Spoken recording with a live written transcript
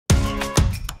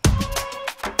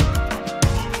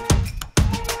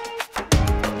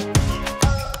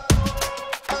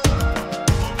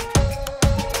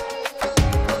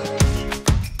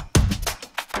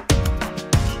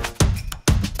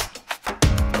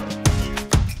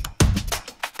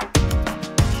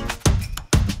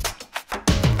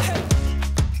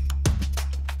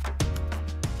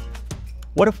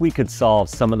What if we could solve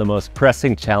some of the most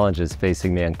pressing challenges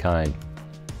facing mankind?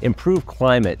 Improve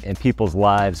climate and people's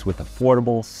lives with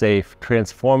affordable, safe,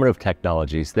 transformative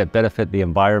technologies that benefit the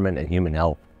environment and human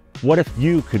health. What if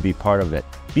you could be part of it?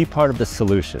 Be part of the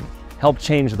solution. Help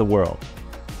change the world.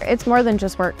 It's more than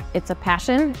just work. It's a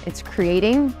passion. It's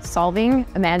creating, solving,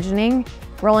 imagining,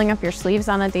 rolling up your sleeves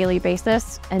on a daily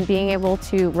basis, and being able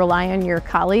to rely on your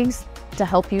colleagues to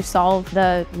help you solve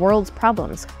the world's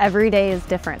problems. Every day is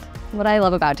different. What I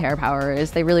love about TerraPower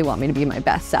is they really want me to be my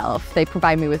best self. They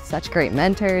provide me with such great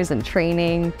mentors and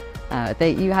training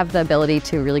that you have the ability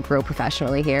to really grow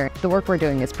professionally here. The work we're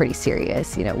doing is pretty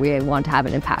serious. You know, we want to have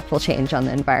an impactful change on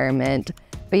the environment,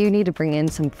 but you need to bring in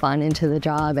some fun into the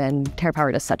job, and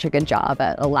TerraPower does such a good job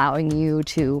at allowing you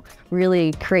to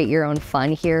really create your own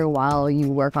fun here while you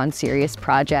work on serious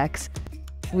projects.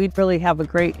 We really have a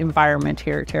great environment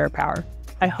here at TerraPower.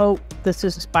 I hope this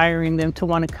is inspiring them to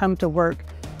want to come to work,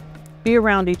 be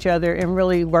around each other, and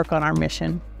really work on our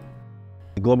mission.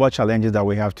 The global challenges that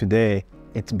we have today,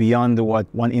 it's beyond what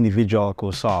one individual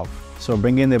could solve. So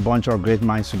bringing a bunch of great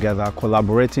minds together,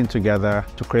 collaborating together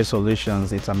to create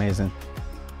solutions, it's amazing.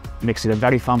 Makes it a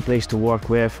very fun place to work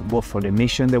with, both for the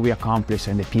mission that we accomplish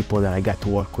and the people that I get to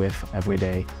work with every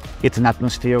day. It's an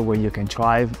atmosphere where you can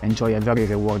thrive, enjoy a very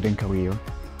rewarding career.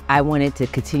 I wanted to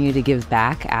continue to give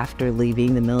back after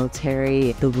leaving the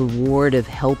military. The reward of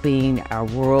helping our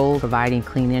world, providing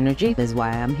clean energy, is why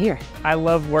I'm here. I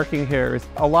love working here.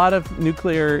 A lot of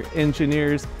nuclear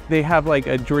engineers, they have like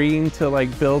a dream to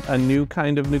build a new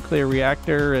kind of nuclear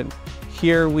reactor, and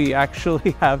here we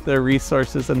actually have the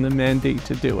resources and the mandate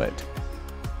to do it.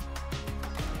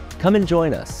 Come and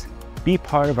join us. Be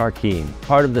part of our team,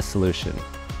 part of the solution.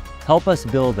 Help us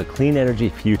build a clean energy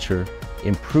future,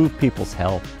 improve people's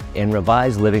health, and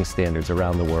revise living standards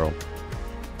around the world.